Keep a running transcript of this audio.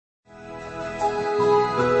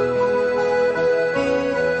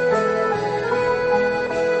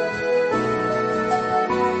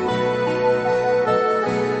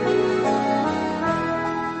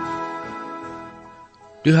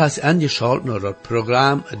Du hast angeschaut naar het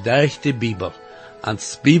programma Durch de Bibel,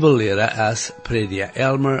 als Bibellehrer als prediker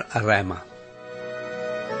Elmer Reimer.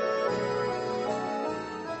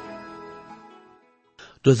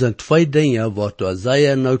 Er zijn twee dingen wat er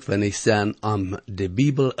zeer notwendig zijn om de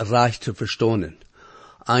Bibel recht te verstaan.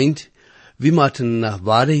 Eén, we moeten naar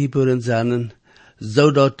ware Hebreeën zijn,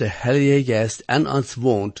 zodat de Heilige Geest in ons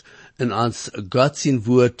woont en ons God zijn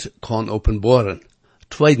woord kan openbaren.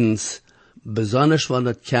 Tweitens, besonders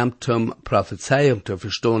wanneer het komt om Prophezeiung te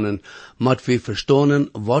verstaan, moet we verstaan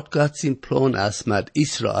wat God zijn plan is met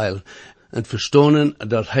Israël en verstaan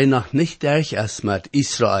dat hij nog niet durch is met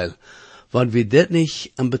Israël. Want we dit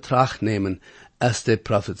niet in betracht nemen, is de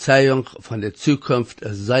Prophezeiung van de Zukunft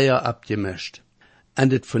zeer abgemischt. In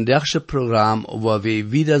dit vandaagse programma, waar we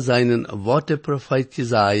wieder zijn wat de profeet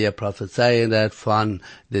Jesaja prophezeien van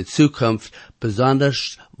de Zukunft,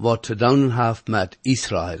 besonders wat te doen heeft met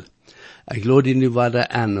Israël. Ik lade je nu verder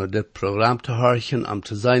aan dit programma te horen om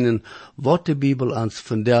te zien wat de Bibel ons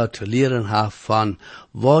vandaag te leren heeft van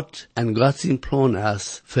wat en God zijn plan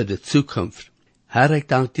is voor de Zukunft. Herr, ik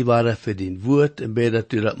dank je waarde voor die woord en bid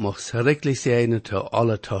dat u dat mag schrikkelijk zijn te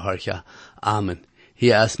alle te horen. Amen.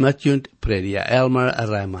 Hier is met u prediker Elmer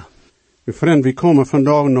Reimer. Vriend, we komen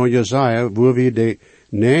vandaag naar Jesaja, waar we de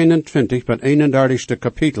 29 tot 31ste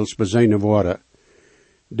kapitels bezien worden.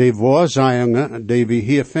 De waarzegingen die we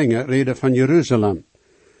hier vingen reden van Jeruzalem,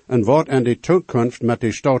 en wat in de toekomst met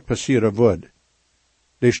de stad passeren wordt.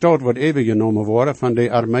 De stad wordt even genomen worden van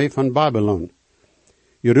de armee van Babylon.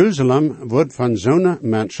 Jeruzalem wordt van zo'n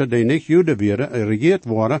mensen die niet Joden werden, regeerd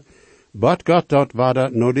worden, but God dat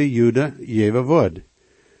wat naar de Joden geven wordt.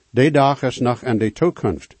 Die dag is nog in de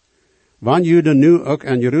toekomst. Wanneer Joden nu ook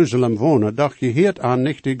in Jeruzalem wonen, dacht je hier aan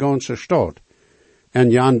niet de ganze stad. En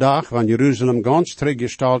jan dag, wanneer Jeruzalem ganz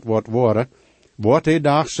teruggesteld wordt worden, wordt die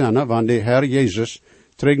dag zijn, wanneer de Heer Jezus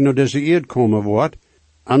terug naar deze eerd komen wordt,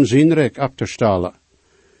 om zijn rijk op te stellen.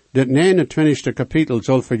 Dit 29ste kapitel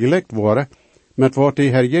zal vergelijkt worden met wat de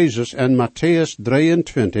Heer Jezus in Matthäus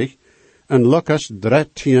 23 en Lucas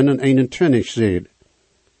 13 en 21 zegt.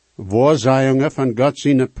 Waarzegingen van God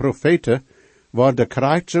zijn profeten worden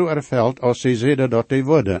kracht zo erveld als ze zeiden dat die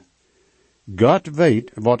worden. God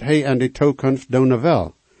weet wat hij in de toekomst doen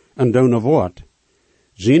wil en doen wordt.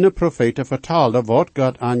 Zijn profeten vertaalden wat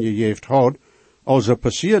God aangegeven had, als er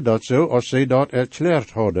passiert dat zo als zij dat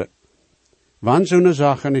erklärt hadden. Wanneer zo'n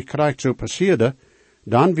zaken niet krijgt zo passeerde,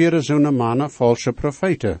 dan werden zo'n mannen valse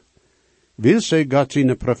profeten. Wil zij God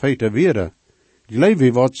zijn profeten werden, geloof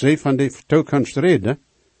je wat zij van de toekomst reden?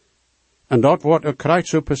 En dat wordt ook krijgt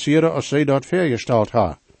zo passeren als zij dat vergesteld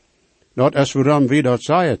hebben. Dat is waarom we dat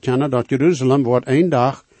zeggen kennen, dat Jeruzalem wordt een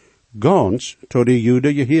dag gans tot de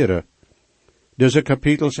Joden geheren. Deze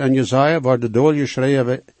kapitels in Jesaja worden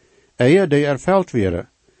doorgeschreven eer die erveld werden.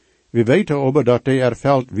 We weten over dat die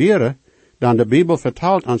erveld werden, dan de Bijbel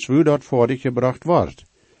vertelt ons hoe dat voortgebracht wordt.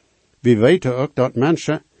 We weten ook dat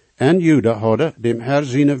mensen en Joden hadden dem Herr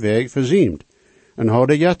zijn weg verziemd en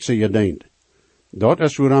hadden Jetze gediend. Dat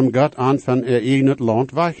is waarom God aan van eigen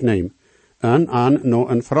land wegneemt en aan naar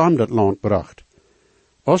een vreemd land bracht.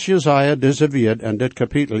 Als Jesaja deze woord in dit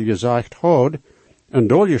kapitel gezegd had en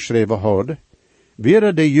doorgeschreven had,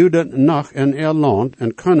 werden de Joden nog in ihr land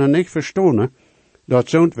en kunnen niet verstaan dat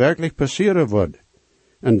zo'n werkelijk passeren wordt.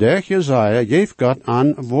 En der Jesaja geeft God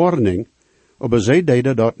aan warning, aber zij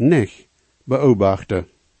deden dat niet beobachten.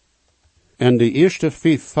 In de eerste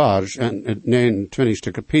 5 vers in het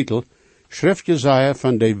 29ste kapitel schrijft Jesaja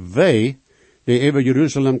van de wee die over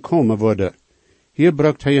Jeruzalem komen worden. Hier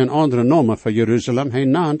gebruikt hij een andere naam voor Jeruzalem, hij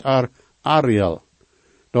naant haar Ariel.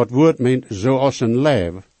 Dat woord meent zoals een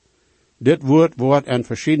leeuw. Dit woord wordt in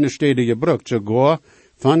verschillende steden gebruikt, sogar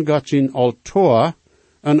van God zijn altaar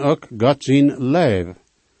en ook God zijn leeuw.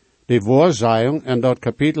 De waarzeging in dat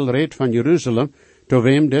kapitel redt van Jeruzalem, to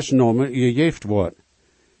wem des namen gegeven wordt.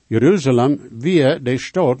 Jeruzalem weer de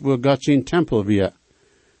stad waar God zijn tempel weer.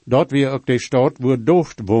 Dat weer ook de stad waar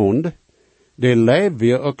Dooft woont. De leeuw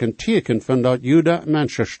weer ook een teken van dat Juda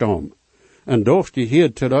mensen stam. En Dooft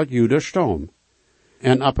geheerd te dat Juda stam.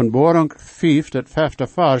 In Openbaring 5, het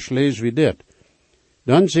 5e vers lezen we dit.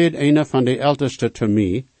 Dan zei een van de ältesten te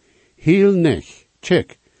mij, heel nicht,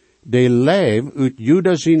 check, de leeuw uit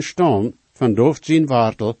Juda zijn stam, van Dooft zijn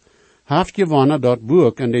wortel, heeft gewonnen dat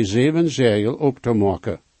boek en de 7 zegel op te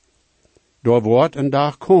maken. Daar wordt een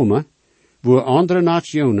dag komen, waar andere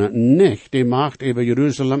nationen niet de macht over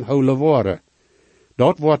Jeruzalem houden worden.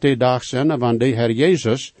 Dat wordt de dag zijn, wanneer de Heer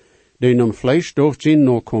Jezus, die om vlees door zijn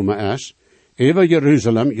nakomen is, over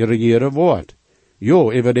Jeruzalem regeren wordt. Ja,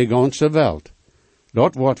 over de ganze wereld.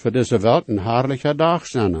 Dat wordt voor deze wereld een herrlijke dag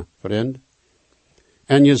zijn, vriend.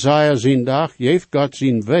 En Jesaja zijn dag heeft God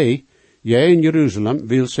zijn wee, jij in Jeruzalem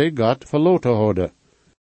wil zij God verloten houden.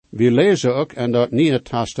 We lezen ook in dat Nieuwe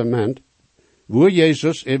Testament, wo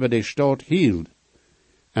Jezus over de stad hield.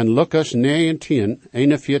 En Lucas 19,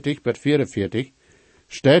 41-44,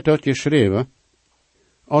 staat dat geschreven,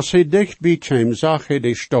 als hij dicht bij kwam, zag hij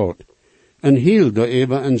de stad, en hield er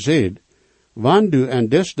even en zeid, wanneer du en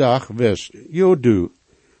des dag wist, jo du,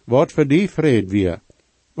 wat voor die vrede weer,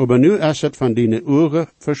 aber nu is het van die ogen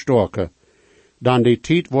verstoken, dan die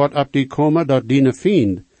tijd wordt op die komen dat die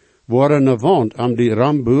vriend worden een wand aan die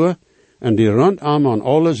ramboer en die rondom aan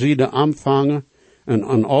alle zijden aanvangen en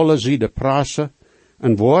aan alle zijden prassen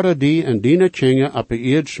en worden die en die tjingen op de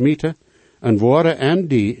eerd smieten en worden en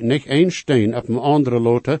die niet één steen op een andere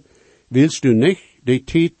loten, wilst du niet die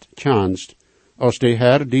tijd chanst als de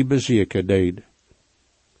Heer die bezirken deed.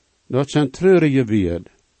 Dat zijn treurige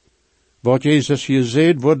woorden. Wat Jezus hier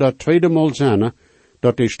zegt, wordt dat tweede maal zijn,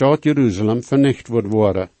 dat de stad Jeruzalem vernicht wordt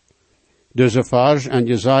worden. Deze vers en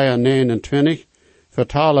Jesaja 29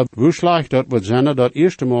 vertalen hoe slecht dat wordt zijn dat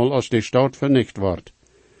eerste maal als de stad vernicht wordt.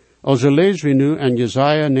 Also lezen we nu in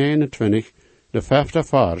Jesaja 29, de 5e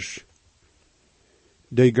vers.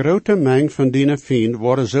 De grote meng van die vriend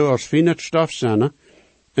worden zo als fijnet stof zijn,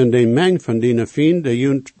 en de meng van die vriend die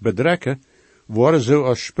je bedrekken, worden zo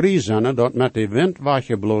als spree zijn dat met de wind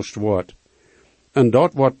weggeblost wordt. En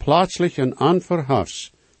dat wordt plaatselijk en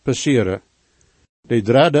onverhofs passeren. De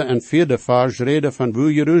derde en vierde vers reden van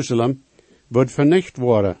hoe Jeruzalem wordt vernicht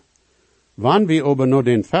worden. Wanneer we over naar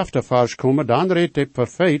de 5e vers komen, dan redt de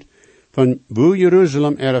profeet van hoe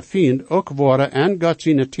Jeruzalem er vriend ook worden en God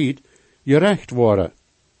zijn tijd gerecht worden.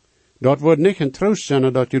 Dat wordt niet een troost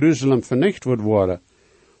zijn dat Jeruzalem vernicht wordt worden,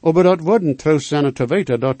 maar dat wordt een troost zijn te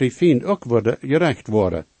weten dat die vriend ook worden gerecht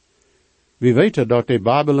worden. We weten dat de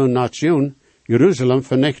Babylon-nation Jeruzalem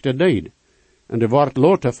vernichten deed, en er wordt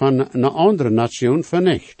later van een andere nation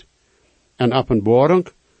vernicht. En op een boring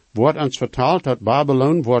wordt ons vertaald dat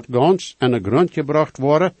Babylon wordt gans en een grond gebracht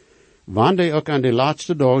worden, wanneer die ook aan de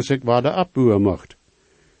laatste dag zich worden opbouwen mocht.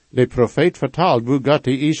 De profeet vertaalt hoe God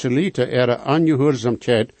de Israëlieten er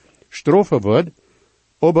ongehoorzaamheid straffen wordt,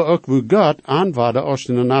 maar ook hoe God aanwaarde als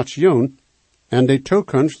een nation en de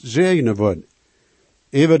toekomst zegenen wordt.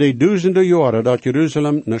 Over de duizenden jaren dat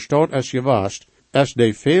Jeruzalem een stad is geweest, is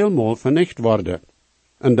de veelmaal vernicht worden,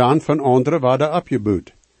 en dan van anderen worden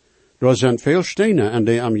opgebouwd. Er zijn veel stenen in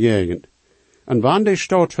de omgeving. En wanneer de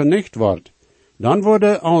stad vernicht wordt, dan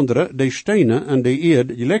worden anderen de stenen en de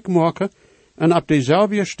eerd gelijk maken en op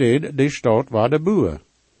dezelfde stad de stad worden bouwen.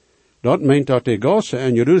 Dat meent dat de gassen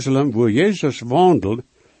in Jeruzalem, waar Jezus wandelt,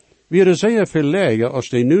 weer zeer veel lager als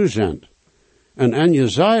die nu zijn. En in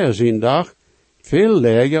Jesaja zijn dag, veel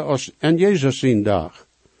lager als in Jezus zijn dag.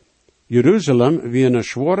 Jeruzalem wie een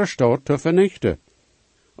zware stad te vernichten.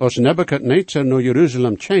 Als Nebuchadnezzar naar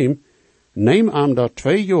Jeruzalem kwam, neem hem dat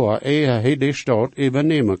 2 jaar eer hij de stad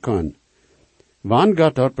overnemen kan. Wanneer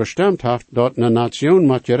God dat bestemd heeft dat een nation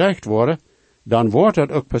moet gerecht worden, dan wordt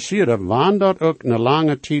het ook passeren wanneer dat ook een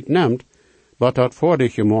lange tijd neemt, wat dat voor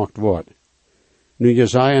dich gemaakt wordt. Nu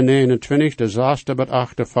Jesaja 29, de 6e tot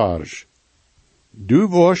 8e vers. Du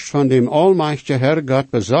worst van dem almachtige Herr God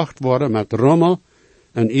bezacht worden met rommel,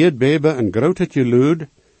 en aardbeben en grote geluid,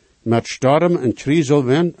 met storm en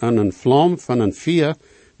triezelwind en een vlam van een vuur,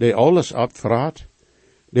 die alles opvraat.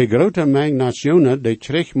 De grote meng nationen die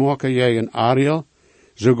terugmaken tegen Ariel,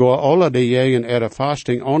 sogar alle die tegen er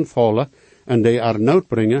fasting aanvallen en die er nood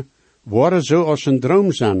brengen, worden zo als een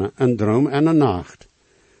droom zijn, een droom en een nacht.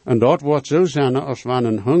 En dat wordt zo zijn als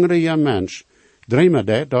wanneer een hongerige mens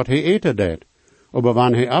dreamt dat hij eten deed. Maar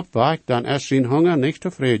wanneer hij opwaakt, dan is zijn hunger niet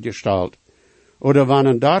tevreden. Oder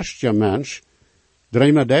wanneer een darstige mens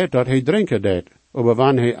dreamt dat hij drinken deed. Maar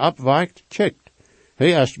wanneer hij opwaakt, checkt,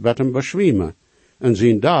 hij is met hem beschwiemen. En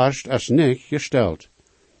zijn darst is niet gesteld.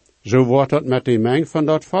 Zo wordt het met de meng van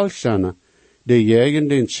dat volk zijn, die jegen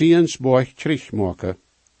den Zionsborg terugmaken.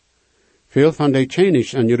 Veel van de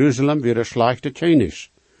tjenis in Jeruzalem werden slechte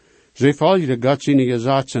tjenis. Ze volgden God zijn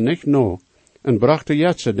gezaten niet na, en brachten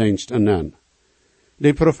jetsendienst aan.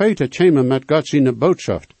 De profeten kwamen met God zijn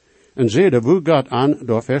boodschap, en zeiden hoe God aan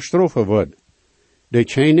door verstraffen wordt. De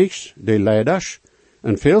tjenis, de leiders,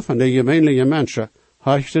 en veel van de gewöhnliche mensen,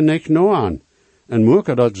 horchten niet na aan, en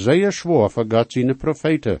maken dat zeer zwaar voor God zijn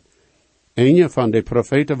profeten. Een van de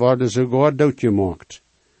profeten worden sogar doodgemaakt.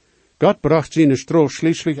 God bracht zijn straf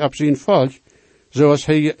schließlich op zijn volk, zoals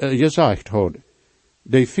hij gezegd had.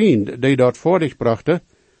 De vriend die dat voor zich brachten,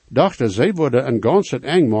 dachten zij worden een gans het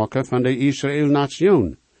eng maken van de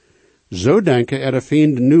Israël-nation. Zo denken er de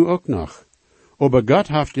vrienden nu ook nog. Maar God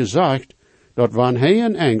heeft gezegd, dat wanneer hij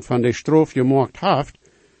een eng van de straf gemaakt heeft,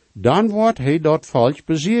 dann wordt hij dat Volk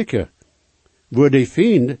bezieken. Wo die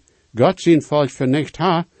Fiend Gott zijn Volk vernicht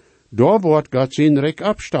ha, daar wordt Gott zijn Rijk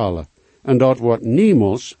abstallen, en dat wordt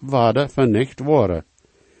niemals waarde vernicht worden.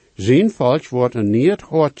 Zijn Volk wordt niet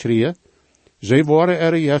hard krieën, zij worden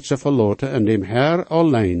er jetzt verloten en dem Herr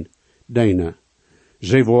alleen dienen.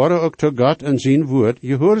 Zij worden ook tot God en zijn woord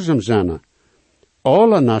gehoorzaam zijn.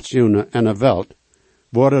 Alle nationen en de wereld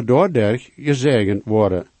worden doordat gezegend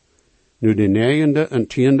worden. Nu de 9e en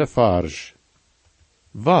 10e vers.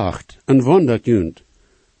 Wacht en wondert junt.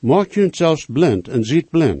 Maakt junt zelfs blind en ziet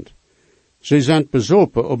blind. Zij zijn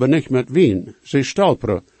bezopen, aber niet met wien. Zij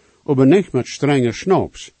stolperen, aber niet met strenge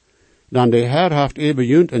schnaps. Dan de Herr heeft eben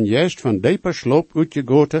junt en juist van dieper sloop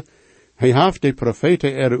uitgegoten. Hij heeft de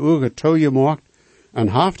profeten er ogen toegemaakt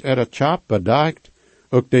en heeft er het chap bedacht,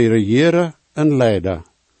 ook de regeren en leider.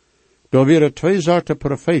 Daar waren 2 soorten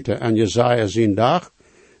profeten en Jesaja zijn dag,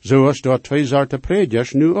 zoals daar 2 soorten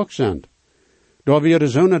predikers nu ook zijn. Daar waren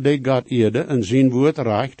zonen die God eerde en zijn woord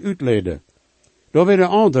recht uitleiden. Daar waren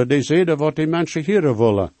anderen die zeiden wat die mensen hier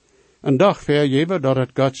willen, en dag vergeven dat het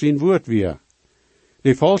God zijn woord weer.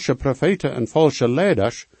 Die valse profeten en valse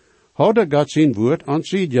leiders hadden God zijn woord aan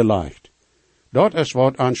zij gelegd. Dat is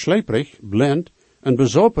wat aansleperig, blind en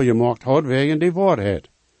bezopen gemaakt had wegen die waarheid.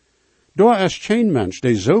 Daar is geen mens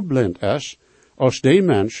die zo blind is, als die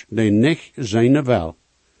mens die niet zijn wil.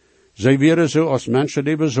 Zij waren zo als mensen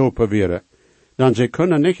die bezopen waren, dan zij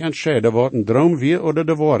kunnen niet entscheiden wat een droom weer of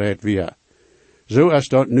de waarheid weer. Zo is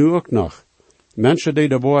dat nu ook nog. Mensen die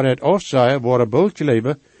de waarheid afzeggen, worden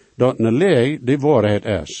boodgeleven dat een leer de waarheid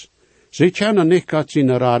is. Zij kennen niet God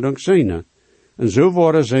zijn radung zijn, en zo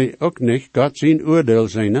worden zij ook niet God zijn oordeel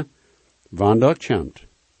zijn, wanneer dat komt.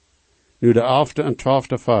 Nu de 11e en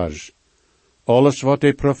 12e vers. Alles wat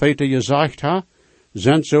de profeten gezegd ha,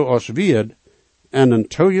 zijn zoals weerd en een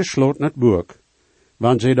toegesloten boek.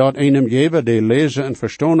 Want zij dat einem geven die lezen en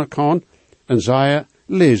verstaan kan, en zei,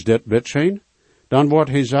 lees dit bitchen, dan wordt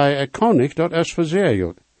hij zei, ik kan niet, dat is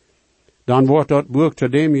verzegeld. Dan wordt dat boek te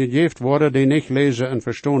dem gegeven worden die niet lezen en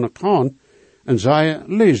verstaan kan, en zei,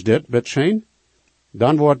 lees dit bitchen,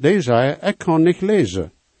 dan wordt die zei, ik kan niet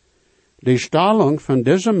lezen. De stelling van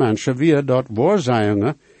deze mensen weer dat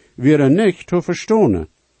waarzegingen weer niet te verstaan.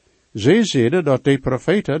 Zij zeiden dat de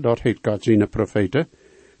profeten, dat heet God zijn profeten,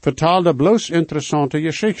 vertaalden bloos interessante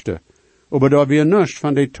geschichten, aber daar weer niets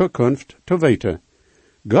van de toekomst te weten.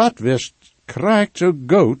 God wist krijgt zo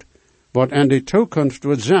goed wat in de toekomst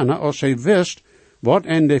wordt zijn, als hij wist wat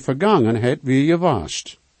in de vergangenheid weer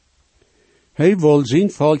geweest. Hij wil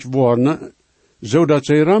zijn volk warnen, zodat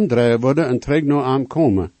zij ramdraaien worden en terug naar hem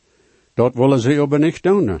komen. Dat willen ze aber niet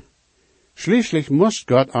doen. Schließlich moest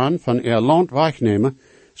God aan van land wegnemen,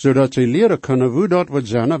 zodat ze leren kunnen hoe dat wordt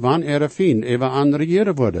zijn, wanneer Fiend even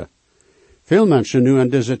aanregeren worden. Veel mensen nu in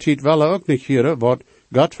deze tijd willen ook niet horen wat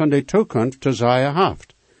God van de toekomst te zeggen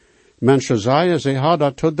heeft. Mensen zeggen ze hadden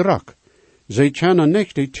dat te druk. Ze kunnen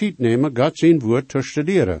niet de tijd nemen God zijn woord te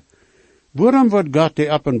studeren. Waarom wordt God de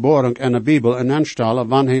openbaring in de Bijbel instellen,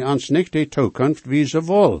 wanneer hij ons niet de toekomst wijzen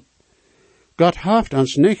wil? God heeft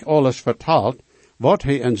ons niet alles verteld, wat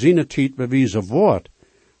hij in zijn tijd bewezen wordt.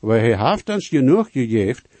 Maar hij heeft ons genoeg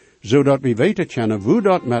gegeven, zodat we weten kunnen hoe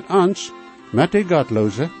dat met ons, met de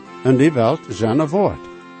godloze en de wereld zijn wordt.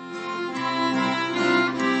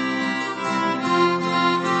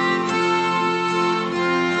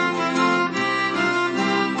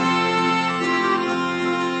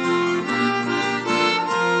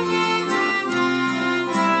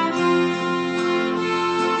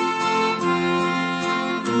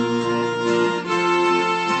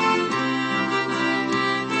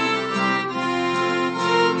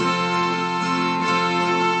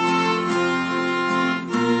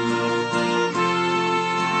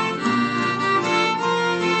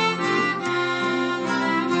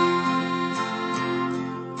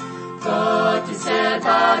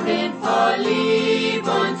 Erbarmen voll Lieb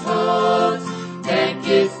und Trotz, deckt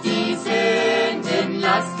ist die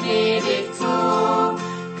Sündenlast gnädig zu.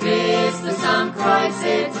 Christus am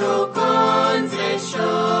Kreuze trug unsere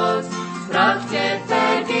Schuld, brachte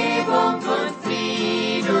Vergebung und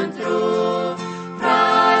Fried und Ruhe.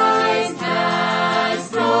 Preis,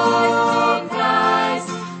 Preis, Lob, Preis,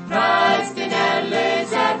 Preis den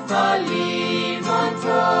Erlöser voll Lieb und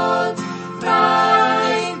Trotz.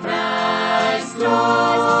 Preis, Preis,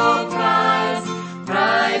 Lob, Preis,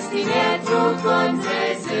 Preis, die er trug unsere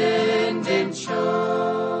Sünden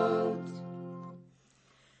Schuld.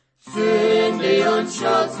 Sünde und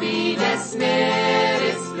Schuld wie des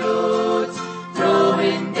Meeres Blut,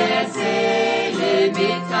 drohen der Seele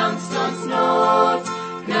mit Angst und Not,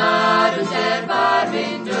 Gnade und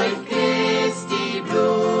Erbarmen durch Christi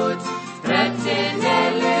Blut.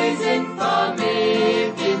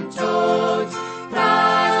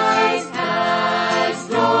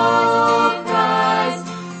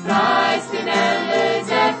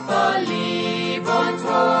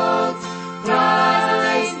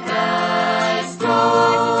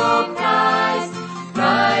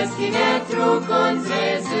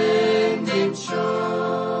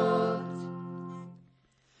 Schuld.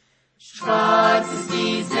 Schwarz ist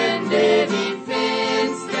die Sünde wie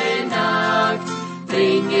finstere Nacht,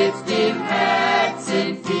 bringet dem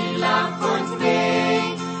Herzen viel Lach und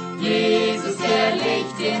Weh. Jesus, der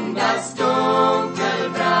Licht in das Dunkel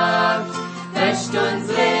bracht, wäscht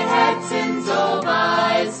unsere Herzen so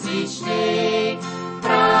weiß wie Schnee.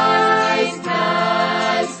 Preis,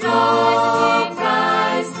 Preis,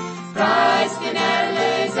 Lobpreis, Preis den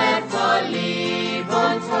Erlöser voll Lieb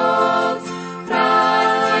und Tod.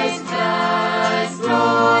 Preis, Preis,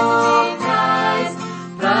 Lobpreis,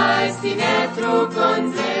 Preis den trug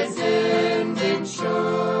unsere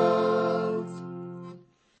Sündenschuld.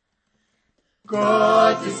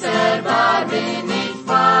 Gottes Erbarmen, ich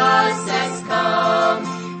fass es kaum,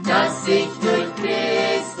 dass ich durch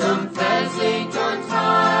Christum versöhnt und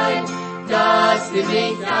heil, dass für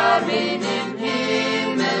mich Armen im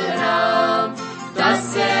Himmelraum, dass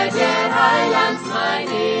der Heiland mein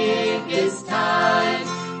ewiges Teil.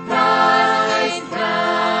 Preis,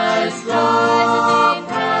 Preis,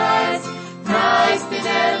 Lobpreis, Preis den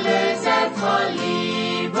Erlöser voll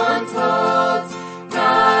Lieb und Tod.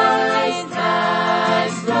 Preis,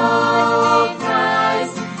 Preis,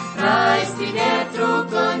 Lobpreis, Preis den trug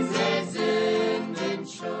unsere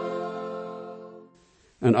Sündenschuld.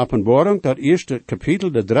 In Openbaring, dat eerste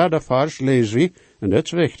kapitel, de derde vers, lezen we, en dat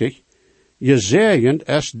is wichtig, je zeegend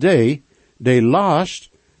is die last,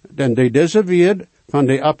 en die deze weer van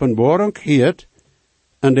de openbaring heert,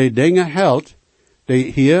 en die dingen held,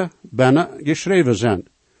 die hier binnen geschreven zijn.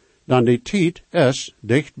 Dan die tijd is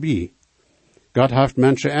dichtbij. God heeft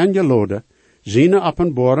mensen aangeladen, zijn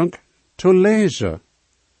openbaring te lezen.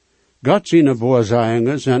 God zijn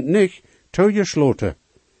voorzeggingen zijn niet toegesloten.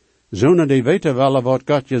 Zonen die weten wel wat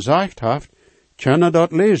God gezegd heeft, kunnen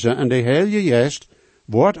dat lezen en de Heilige Geest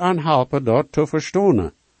wordt aanhelpen dat te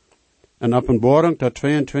verstaan. In Openbaring, dat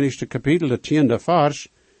 22e kapitel, de 10e vers,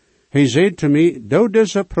 hij zei te mij, do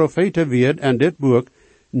deze profeten weer en dit boek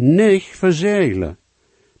niet verzegelen,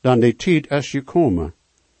 dan die tijd is gekomen.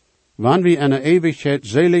 Wanneer we in de eeuwigheid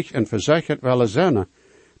zelig en verzekerd willen zijn,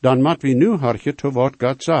 dan moet we nu horchen te wat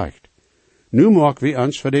God zegt. Nu mogen we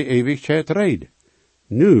ons voor de eeuwigheid reden.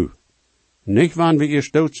 Nu. Niet wanneer we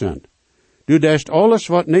eerst dood zijn. Du deest alles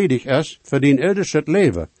wat nodig is voor die irdische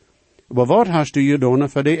leven. Maar wat hast du gedaan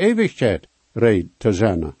voor de eeuwigheid red te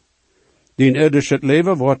zijn? Die irdische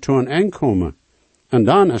leven wordt te een eind komen. En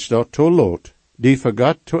dan is dat te laat, die voor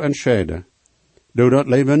God te entscheiden. Doe dat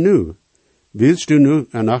leven nu. Willst du nu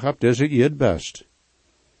en nog op deze eerd best?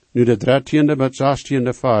 Nu de 13e met 16e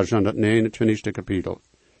vers aan het 29e kapitel.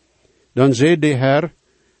 Dan zei de Heer,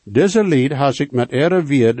 deze lied has ik met ere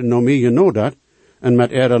weerd no mij genodigd, en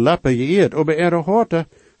met ere lippen geëerd, over ere horten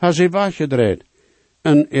has hij weggedraaid.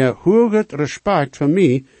 En hooghet respect voor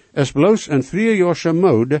mij is bloos een vrije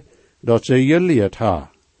mode, dat ze je leerd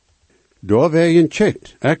ha. Door wij je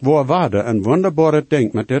chikt, ik wou waarde een wonderbare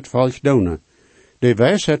ding met dit volk doen. De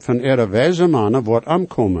wijsheid van ere wijze mannen wordt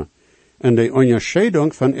aankomen, en de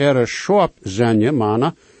onderscheiding van ere scherpzinnige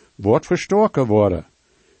mannen wordt verstoken worden.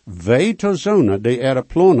 Wij te zonen, die ere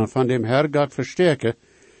plannen van dem Herr God versterken,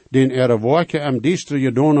 die ere woorden am diestre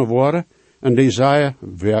gedaan worden, en die zeiden,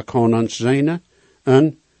 wer kan ons zijn,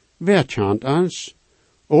 en wer chant ons?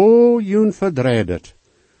 O, jun verdredet.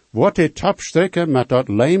 Wordt die tapstrikken met dat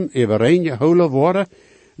lijm overeen gehouden worden,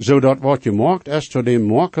 zodat wat je maakt is te dem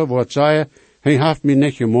maken wordt zeien, hij heeft mij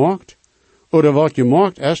niet gemaakt, oder wat je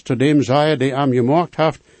maakt is te dem zeien, die am gemaakt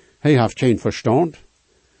heeft, hij heeft geen verstand.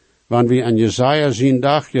 Wanneer we aan Jesaja zijn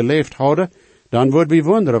dag geleefd hadden, dan worden we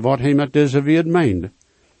wonderen wat hij met deze wereld meende.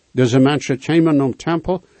 Deze mensen kwamen om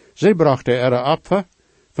tempel, zij brachten er Opfer,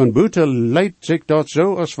 van buiten leidt zich dat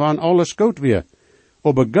zo, als van alles goed weer.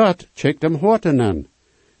 Aber God kijkt hem horten aan.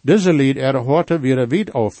 Deze lied horten weer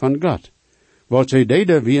weit af van God. Wat zij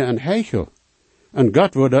deden weer een hechel. En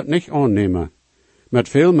God wil dat niet aannemen. Met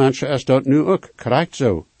veel mensen is dat nu ook, krijgt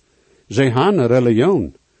zo. Zij hebben een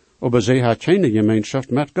religion, aber zij hebben geen gemeenschap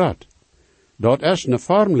met God. Dat is een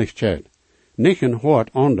vormlichheid, niet een hard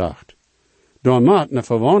aandacht. Daar moet een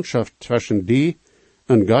verwantschap tussen die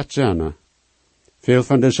en God zijn. Veel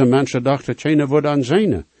van deze mensen dachten, keine wordt aan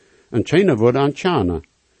zijn, en keine wordt aan tjane.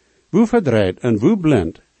 Hoe verdreid en hoe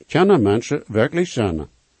blind kunnen mensen werkelijk zijn?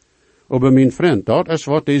 Aber mijn vriend, dat is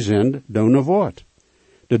wat die zijn doen wordt.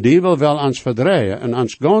 De duivel wil ons verdrijven en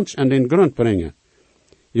ons gans in den grond brengen.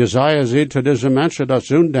 Jesaja zei te deze mensen dat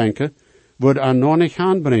zo'n denken, wordt aan nog niet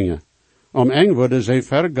aanbrengen. Om eng worden zij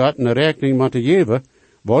ver God een rekening moeten geven,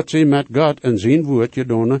 wat zij met God en zijn woord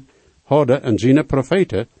gedaan hadden en zijn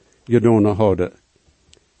profeten gedaan hadden.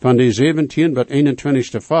 Van die 17 tot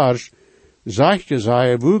 21 vers zegt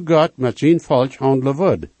Jesaja, wo Gott met zijn volk handelen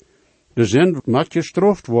wordt. De zin moet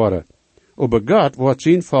gestraft worden. Aber Gott wordt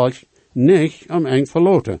zijn volk niet eng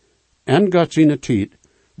verloten. En Gott zijn tijd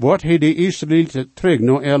wordt hij de Israëlieten terug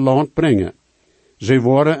naar land brengen. Ze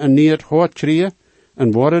worden een niet hart kriegen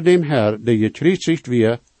en worden dem Herr, die gekriegt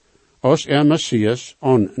weer, als Messias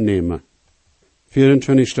aannemen.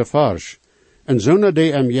 24. vers. En zonder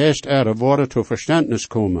die juist worden tot verstandnis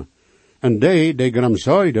komen. En die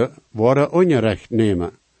gramzoiden, worden onrecht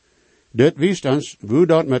nemen. Dit wijst ons, hoe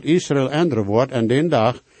dat met Israël änderen wordt en den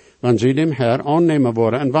dag, wanneer ze dem Herr aannemen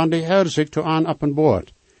worden en wanneer de Herr zich toe aan op een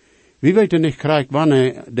boord. Wie weet niet krijgt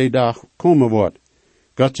wanneer die dag komen wordt.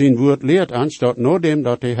 God zijn woord leert ons dat nadat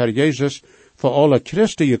dat de Herr Jezus voor alle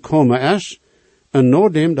Christen gekomen is, en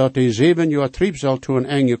nadat dat de 7 jaar triebsal toe een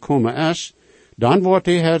einde gekomen is, dan wordt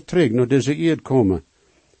de Herr terug naar deze eerd komen.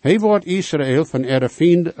 Hij wordt Israël van ihre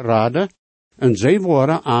vriend raden, en zij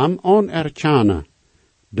worden am anerkennen.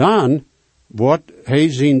 Dan wordt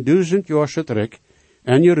hij zijn 1000 jaar terug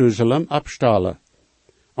in Jeruzalem opstellen.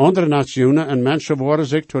 Andere nationen en mensen worden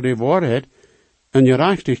zich door de waarheid en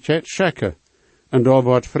gerechtigheid schekken, en daar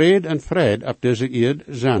wordt vrede op deze eerd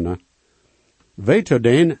zijn. Weet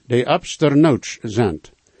den die absternouts zijn,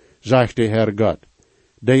 zegt de Herr God,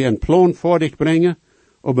 die een plan voor dich brengen,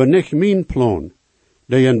 aber niet mijn plan,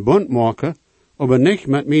 die een bund maken, aber niet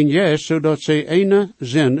met mijn jes, zodat zij ene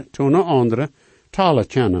zin tot een andere talen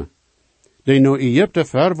kennen. Die naar Egypte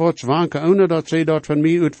verwaarts wanken, ohne dat zij dat van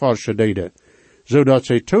mij uitforschen deden, zodat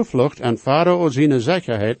zij toevlucht en Farao zijn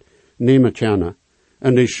zekerheid nemen kennen,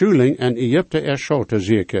 en de schuling in Egypte erschoten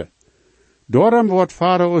zeker. Daarom wordt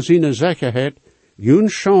Farao zijn zekerheid jun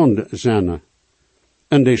schande zijn,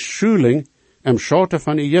 en de schuling en schoten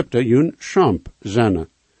van Egypte jun schamp zijn.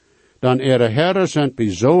 Dan ihre heren zijn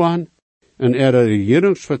bij Zoan, en ihre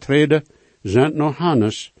regeringsvertreden zijn naar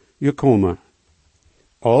Hannes gekomen.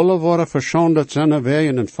 Alle worden verschondet zijn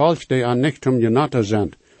wegen en volk die aan nicht om genatten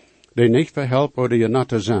zijn, die nicht verhelp oder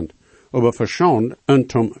genatten zijn, aber verschond en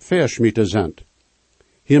tom verschmieten zijn.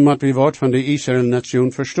 Hier moet we wat van de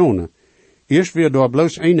Israël-nation verstaan. Eerst weer door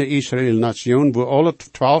bloos eine Israël-nation, wo alle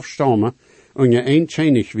 12 stammen en je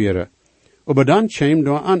eenig wäre. Aber dan kwam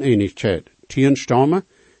door aaneenigheid. 10 stammen,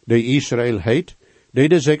 die Israël heet,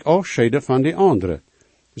 deden zich afscheiden van de andere.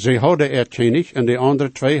 Zij hadden erkenig en de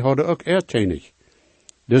andere 2 hadden ook erkenig.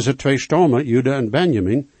 Deze 2 stammen, Juda en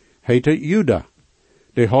Benjamin, heten Juda.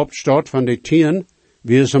 De hoofdstad van de 10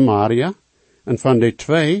 weer Samaria, en van de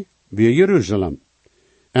 2 weer Jeruzalem.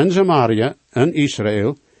 En Samaria en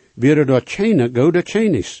Israël werden door keine goede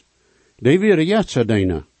kennis. Die waren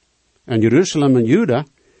Jetzadena. En Jeruzalem en Juda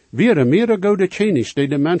waren meer goede kennis die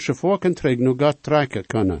de mensen voorkentreeg naar God trekken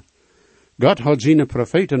kunnen. God had zijn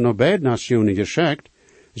profeten naar beide nationen geschickt.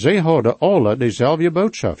 Zij hadden alle dezelfde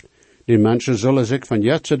boodschap. Die mensen zullen zich van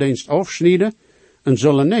Jetzadienst afsnijden en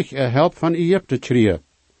zullen niet help van Egypte krijgen.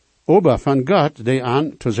 Aber van God die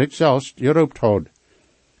aan tot zichzelf geroept had.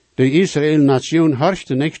 De Israël-nation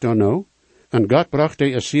herrschte niet daarna, en God bracht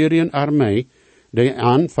de Assyrien-armee die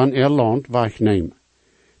aan van ihr land wegnemen.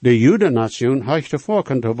 De Juda-nation herrschte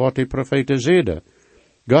volkend wat de profeten zeiden.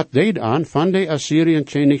 God deed aan van de Assyrien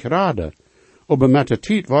niet raden, aber met de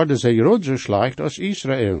tijd worden zij rot zo slecht als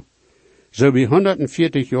Israël. Zo wie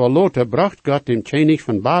 140 jaar later bracht God den König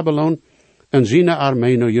van Babylon en zijn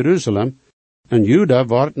armee naar Jeruzalem, en Juda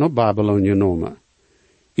wordt naar Babylon genomen.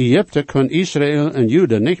 Egypte kon Israël en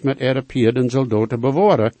Juda niet met Europeerde soldaten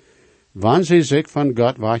bewaren, wanneer ze zich van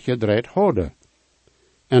God weggedreid hadden.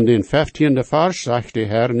 En in 15e vers zegt de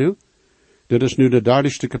Herr nu, dit is nu de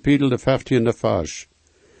 30e kapitel, de 15e vers.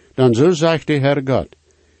 Dan zo zegt de Herr God,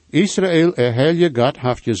 Israël, heilige God,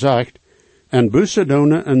 heeft gezegd, en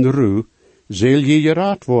Busedone en Ruh, zal je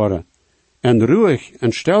geraad worden, en ruhig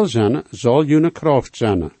en stil zijn zal je kracht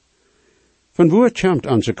zijn. Van waar komt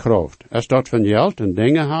onze kracht? Is dat van geld en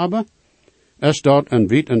dingen hebben? Is dat een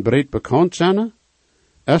wijd en breed bekend zijn?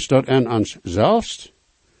 Is dat in ons zelfs?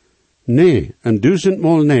 Nee,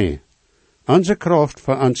 1000-maal nee. Onze kracht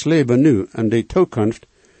voor ons leven nu en de toekomst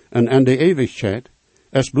en in de eeuwigheid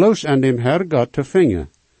is bloos aan dem Herr God te vinden.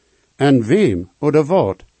 En wem oder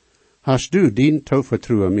wat hast du dien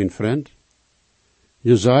toevertrouwen, mijn vriend?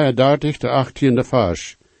 Jesaja 30, de 18e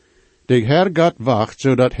vers. De Herr God wacht,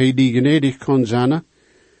 zodat hij die gnedig kon zijn.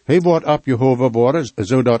 Hij wordt opgehoven worden,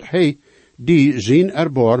 zodat hij die zijn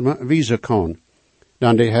erbarmen wijzen kan.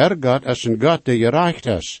 Dan de Herr God is een God die gerecht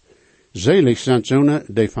is. Zelig zijn zonen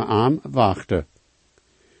die van hem wachten.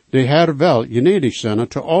 De Herr wil gnedig zijn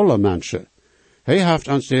te alle mensen. Hij heeft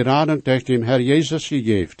ons de rading durch dem Herr Jezus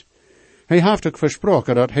gegeven. Hij heeft ook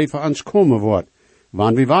versproken dat hij voor ons komen wordt.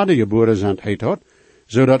 Wanneer we wedergeboren zijn, hij tot,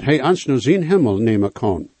 zodat hij ons nu zijn hemel nemen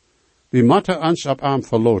kan. We moeten ons op hem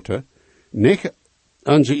verlaten, niet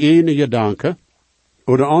onze eigen gedanken,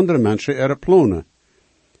 oder andere mensen ihre plannen.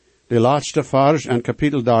 De laatste vers in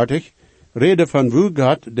kapitel 30 reden van hoe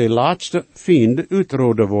God de laatste vrienden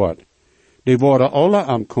uitroden wordt. Die worden alle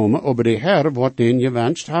aankomen over de Heer wat den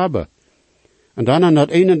gewenst hebben. En dan in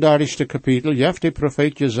het 31ste kapitel geeft de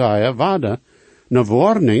profeet Jesaja waarde een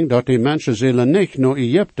warning dat die mensen zullen niet naar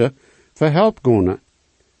Egypte voor help gaan.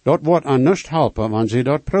 Dat wordt aan niets helpen, wanneer ze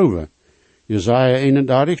dat proeven. Jesaja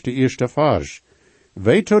 31, de eerste vers.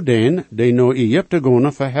 Weet tot den die naar Egypte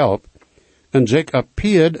gaan voor help, en zich op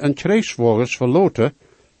Pied en krijgswagens verloten,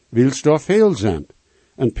 wils daar veel zijn.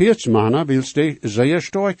 En Piedsmannen wils die zeer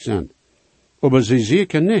sterk zijn. Aber sie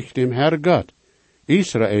zeker niet dem Herr God,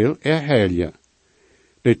 Israël erheilje.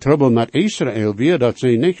 De trouble met Israël weer dat ze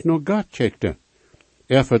niet naar God kijkten.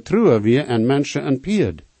 Vertrouwen weer aan mensen en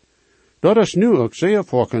Pied. Dat is nu ook zeer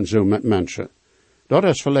vaak zo met mensen. Dat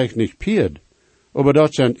is vielleicht niet Pied, aber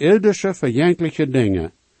dat zijn irdische, verjankelijke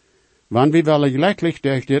dingen. Wanneer we wel leidlich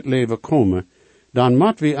durch dit leven komen, dan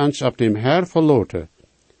moet we ons op dem Herr verlaten.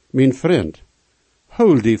 Mijn vriend,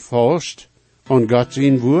 hou die vast aan God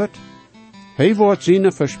zijn woord. Hij wordt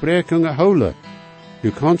zijn versprechingen houden.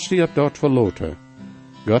 Du kannst die op dat verlaten.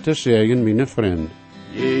 Gottes Segen, mijn vriend.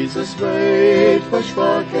 Jesus weet,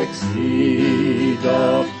 versprach ik zie,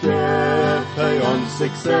 dat geeft hij ons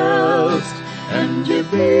zichzelf. En je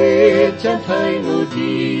weet, en hij nu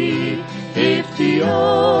die, heeft die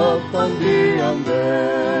op van die am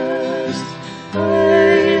best.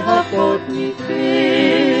 Hij hat God niet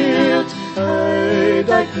geheeld, hij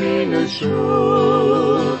dat meine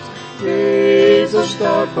schuld. Jezus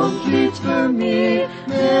starb und litt für mich,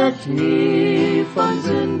 merkt mich von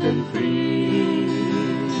Sünden frei.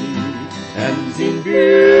 En zijn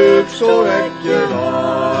Buch so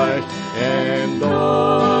gereicht, en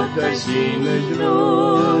dort er seine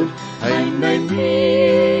Glut, ein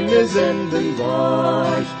meine Sünden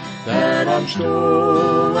weicht, der am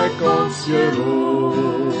Stock uns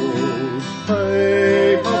geruht.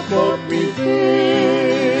 Hey, hat Gott mich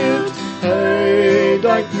geheelt, hey,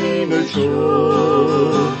 dat meine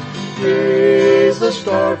Schuld. Jesus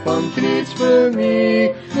starb am Kreuz für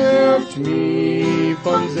mich, macht mich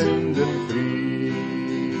von Sünden frei.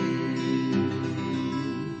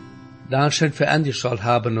 Dankeschön für angeschaut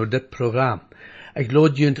haben nur das Programm. Ich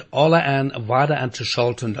lade junt alle an, weiter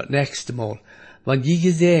anzuschalten das nächste Mal. Wenn je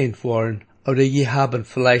gesehen worden, oder je haben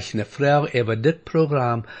vielleicht eine Frage über das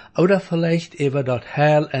Programm, oder vielleicht über das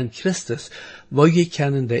Heil in Christus, wo je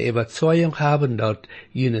können die Überzeugung haben, dass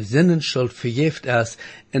jene Sinnenschuld vergift ist,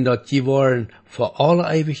 und dass je wollen vor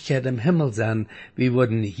aller Ewigkeit im Himmel sein, wir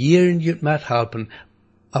würden hier in jut mithelfen,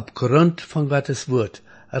 aufgrund von Gottes Wort.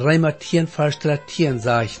 Römer 10, Vers 13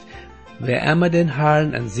 sagt, wer immer den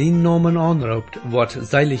Herrn in seinen Namen anruft, wird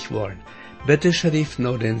seilig worden. Bitte schrift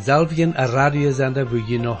nur denselben Radiosender, wo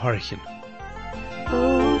je noch horchen.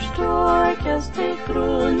 O stark ist die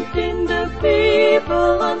Grund in der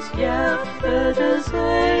Bibel ans Jahre des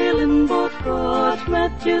Heilen, wat Gott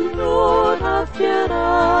mit Genot hat gerat.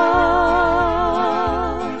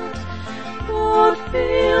 Dort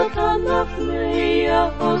fehlt dann noch mehr,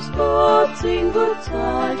 aus Gott sein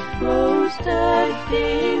Gutzeit, bloß der